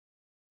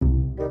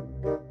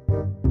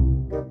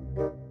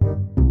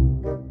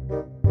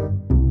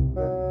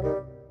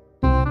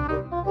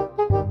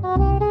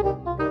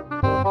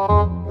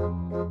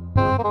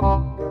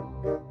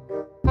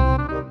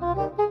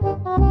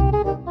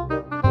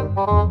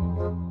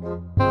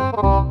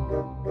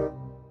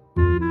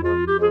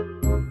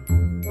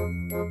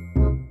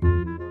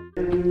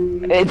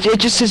It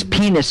just says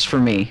penis for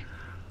me.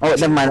 Oh,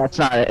 never mind, that's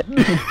not it.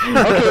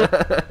 Okay,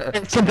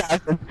 it's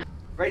 10,000.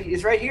 Right,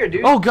 it's right here,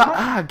 dude. Oh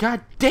god,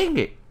 god dang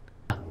it!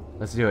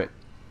 Let's do it.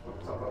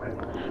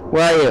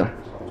 Where are you?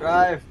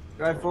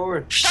 Drive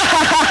forward.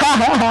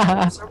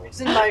 For some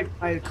reason,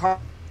 my car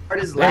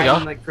is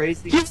lagging like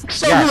crazy. You look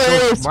so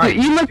hilarious. So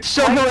you look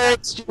so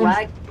hilarious, dude.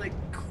 Lagging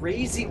like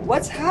crazy.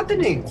 What's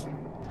happening?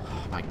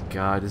 Oh my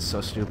god, this is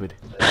so stupid.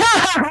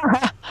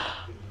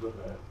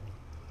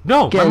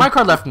 No, my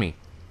minecart left me.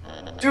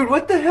 Dude,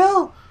 what the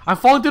hell? I'm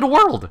falling through the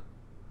world.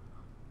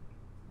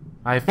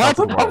 I fell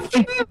through the world.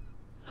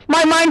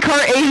 My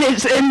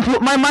minecart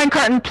my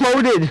minecart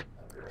imploded.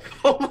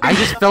 Oh I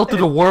just fell through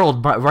the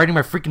world by riding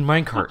my freaking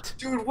minecart.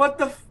 Dude, what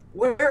the?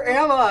 Where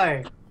am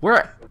I?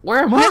 Where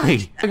am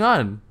I? Hang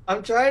on.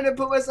 I'm trying to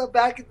put myself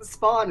back at the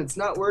spawn. It's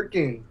not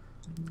working.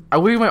 I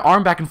wave my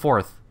arm back and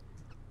forth.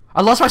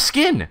 I lost my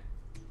skin.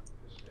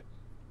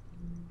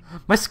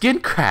 My skin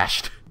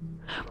crashed.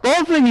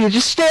 Both of you,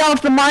 just stay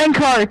off the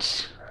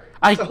minecarts.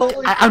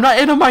 I'm not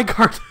in a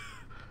minecart.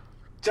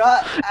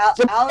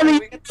 Alan,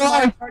 we got the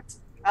minecarts.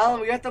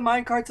 Alan, we got the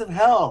minecarts of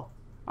hell.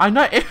 I'm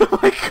not in a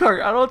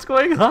minecart. I don't know what's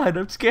going on.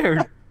 I'm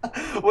scared.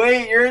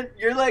 Wait,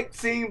 you're like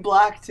seeing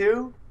black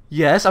too?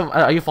 Yes.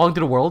 Are you falling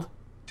through the world?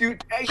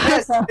 Dude,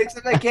 yes.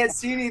 Except I can't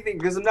see anything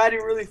because I'm not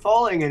even really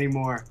falling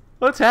anymore.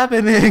 What's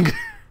happening?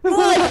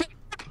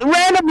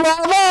 Random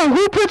lava!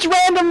 Who puts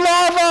random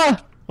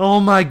lava? Oh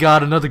my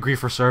god, another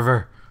griefer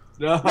server.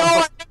 No.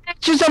 No,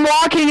 just I'm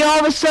walking and all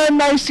of a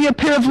sudden I see a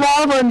pit of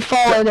lava and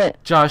fall in it.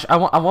 Josh, I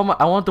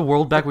want the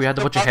world back where you had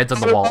a bunch of heads on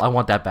the wall. I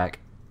want that back.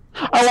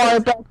 I want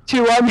it back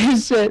too. I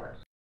miss it.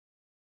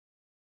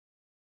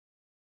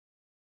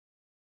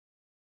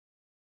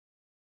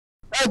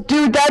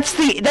 Dude, that's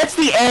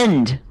the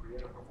end.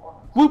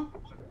 Whoop!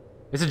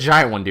 It's a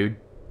giant one, dude.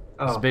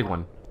 Oh. It's a big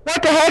one.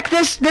 What the heck?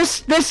 This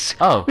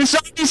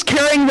zombie's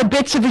carrying the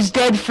bits of his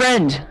dead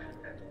friend.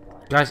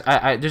 Guys,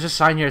 there's a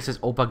sign here that says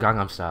Oppa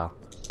Gangnam Style.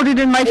 Put it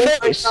in my Oh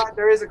my face. God,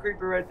 there is a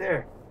creeper right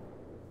there.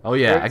 Oh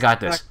yeah, I got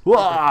this.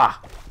 Wah!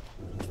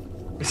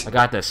 I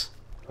got this.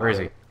 Where is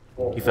he?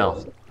 He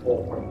fell.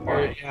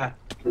 Yeah.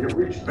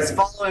 Let's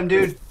follow him,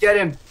 dude. Get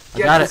him. I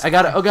got it. I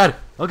got it. Oh god.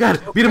 Oh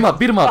god. Beat him up.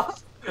 Beat him up.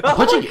 I'm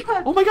punching you.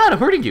 Oh my god, I'm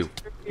hurting you.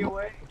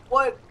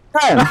 What?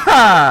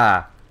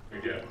 Ha!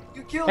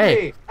 You killed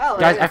Hey, me. Alan.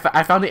 guys,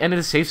 I found the end of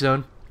the safe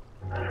zone.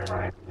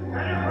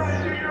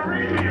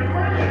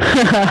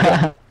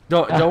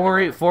 Don't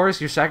worry, Forrest.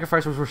 Your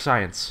sacrifice was for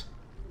science.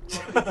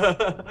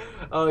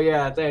 Oh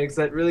yeah, thanks.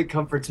 That really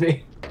comforts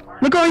me.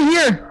 Look over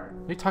here.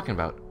 What are you talking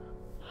about?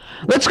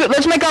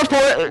 Let's make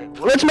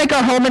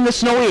our home in the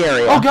snowy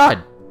area. Oh god.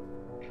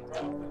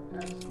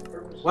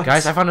 What?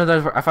 Guys, I found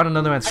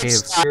another man's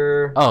cave.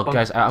 Sure. Oh,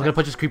 guys, I'm gonna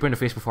punch this creeper in the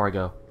face before I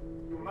go.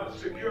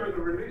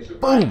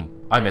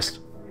 Boom! I missed.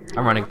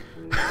 I'm running.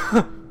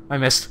 I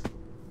missed.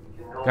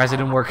 Guys, it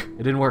didn't work.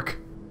 It didn't work.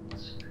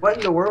 What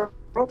in the world?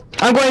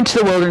 I'm going to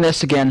the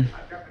wilderness again.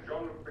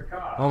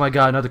 Oh my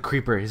god, another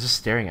creeper. He's just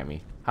staring at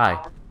me.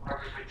 Hi.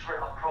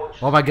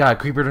 Oh my god,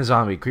 creeper and a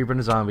zombie. Creeper and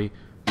a zombie.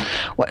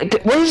 What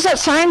does that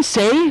sign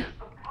say?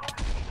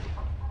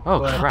 Oh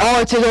crap.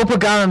 Oh, it says Oppa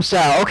Gangnam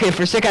Style. Okay,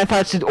 for a second I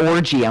thought it said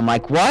orgy. I'm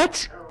like,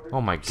 what?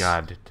 Oh my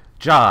god.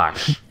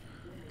 Josh.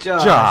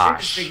 Josh. You're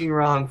just thinking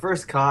wrong.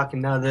 First cock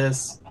and now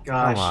this.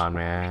 Gosh. Come on,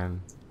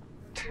 man.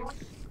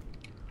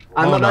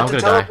 I'm oh no, about I'm to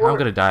gonna die. teleport. I'm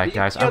gonna die,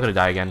 guys. I'm gonna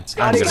die again. I'm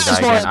Scotty, gonna die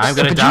again. I'm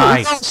gonna die.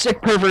 You're all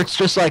sick perverts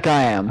just like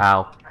I am.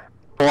 How?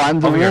 Oh, I'm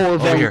the Over here. rule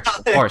of Over here.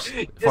 You Force.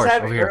 just Force.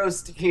 have Over here. arrows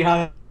sticking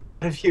out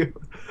of you.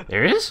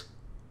 There is?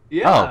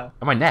 Yeah. Oh,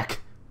 on my neck.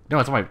 No,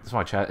 it's on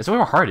my chest. It's where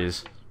my heart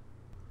is.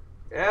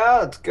 Yeah,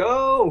 let's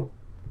go.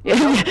 You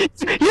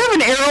have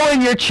an arrow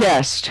in your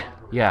chest.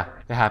 Yeah,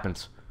 it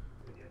happens.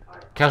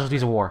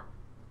 Casualties of war.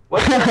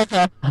 What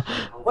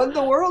in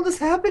the world is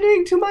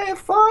happening to my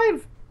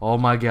F5? Oh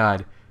my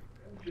god.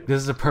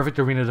 This is a perfect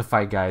arena to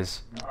fight,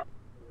 guys.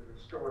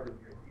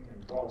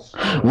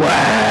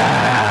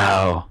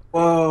 Wow.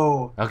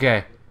 Whoa.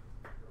 Okay.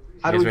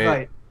 How do You we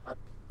guys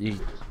fight?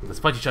 Let's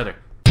punch each other.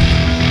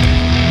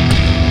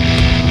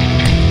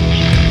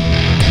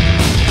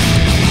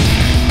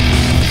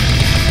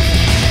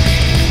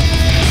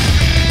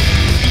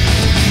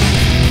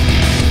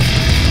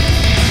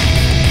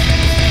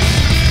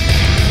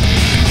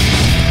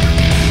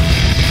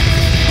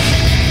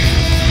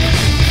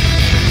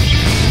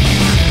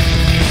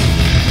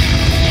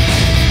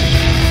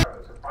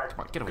 Come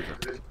on, get over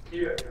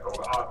here.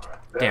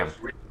 Damn.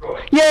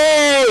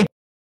 Yay!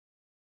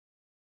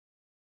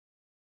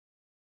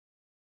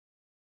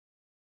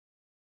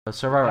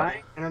 Survival.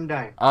 Dying and I'm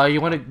dying.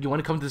 You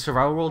wanna come to the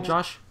survival world,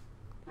 Josh?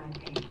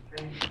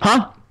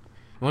 Huh?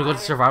 You wanna go to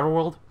the survival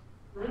world?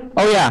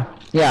 Oh yeah,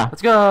 yeah.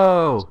 Let's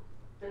go.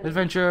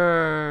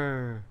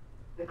 Adventure.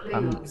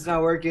 It's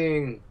not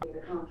working.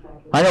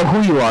 I know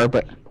who you are,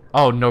 but.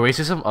 Oh, no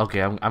racism?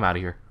 Okay, I'm out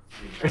of here.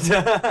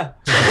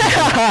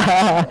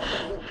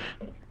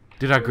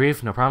 Do not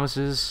grieve, no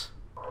promises.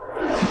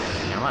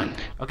 Never mind.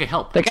 Okay,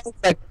 help. The guy's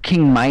like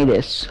King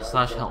Midas.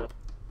 Slash help.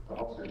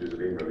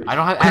 I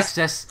don't have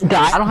access.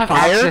 I don't have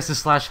access to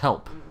slash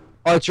help.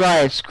 Oh, that's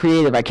right. It's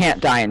creative. I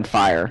can't die in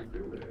fire.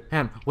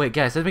 Man, wait,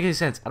 guys, that doesn't make any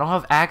sense. I don't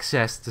have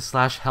access to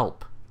slash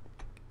help.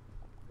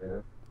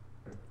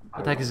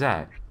 What the heck is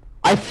that?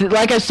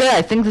 Like I said,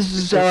 I think this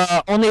is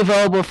only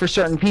available for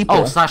certain people.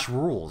 Oh, slash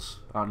rules.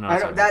 Oh no. I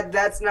don't,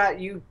 that's not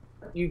you.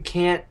 You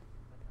can't.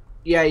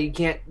 Yeah, you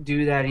can't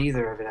do that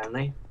either.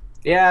 Evidently.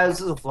 Yeah, this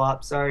is a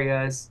flop. Sorry,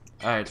 guys.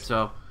 All right,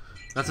 so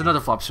that's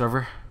another flop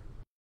server.